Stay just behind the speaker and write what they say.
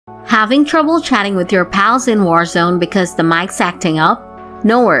Having trouble chatting with your pals in Warzone because the mic's acting up?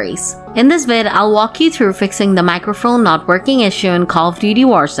 No worries. In this vid, I'll walk you through fixing the microphone not working issue in Call of Duty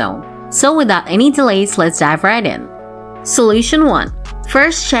Warzone. So without any delays, let's dive right in. Solution 1.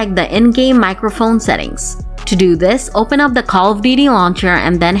 First, check the in-game microphone settings. To do this, open up the Call of Duty launcher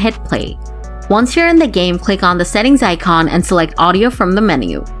and then hit play. Once you're in the game, click on the settings icon and select audio from the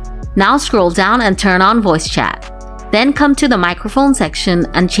menu. Now scroll down and turn on voice chat. Then come to the microphone section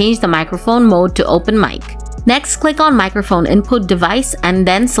and change the microphone mode to open mic. Next, click on microphone input device and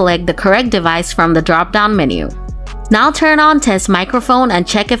then select the correct device from the drop-down menu. Now turn on test microphone and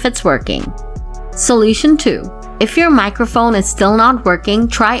check if it's working. Solution 2. If your microphone is still not working,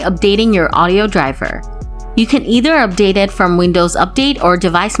 try updating your audio driver. You can either update it from Windows Update or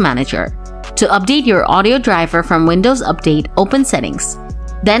Device Manager. To update your audio driver from Windows Update, open Settings.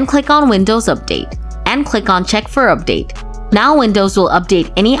 Then click on Windows Update and click on Check for Update. Now Windows will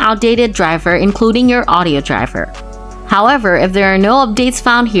update any outdated driver including your audio driver. However, if there are no updates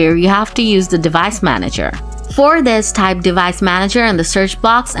found here, you have to use the Device Manager. For this, type Device Manager in the search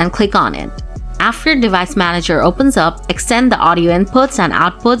box and click on it. After Device Manager opens up, extend the audio inputs and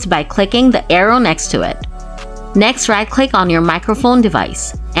outputs by clicking the arrow next to it. Next, right-click on your microphone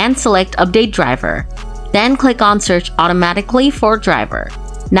device and select Update Driver. Then click on Search automatically for driver.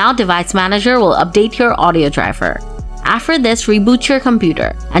 Now Device Manager will update your audio driver. After this, reboot your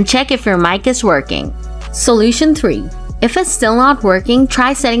computer and check if your mic is working. Solution 3. If it's still not working,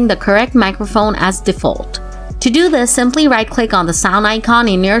 try setting the correct microphone as default. To do this, simply right-click on the sound icon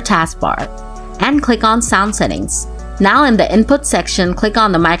in your taskbar and click on Sound Settings. Now in the input section, click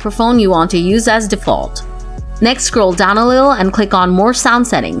on the microphone you want to use as default. Next, scroll down a little and click on More Sound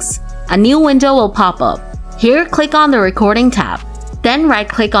Settings. A new window will pop up. Here, click on the Recording tab. Then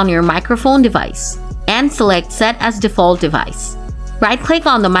right-click on your microphone device and select Set as Default Device. Right-click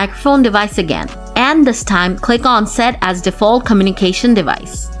on the microphone device again, and this time click on Set as Default Communication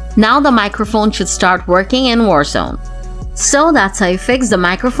Device. Now the microphone should start working in Warzone. So that's how you fix the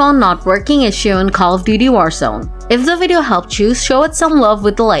microphone not working issue in Call of Duty Warzone. If the video helped you, show it some love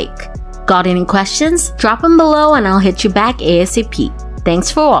with a like. Got any questions? Drop them below and I'll hit you back ASAP.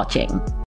 Thanks for watching.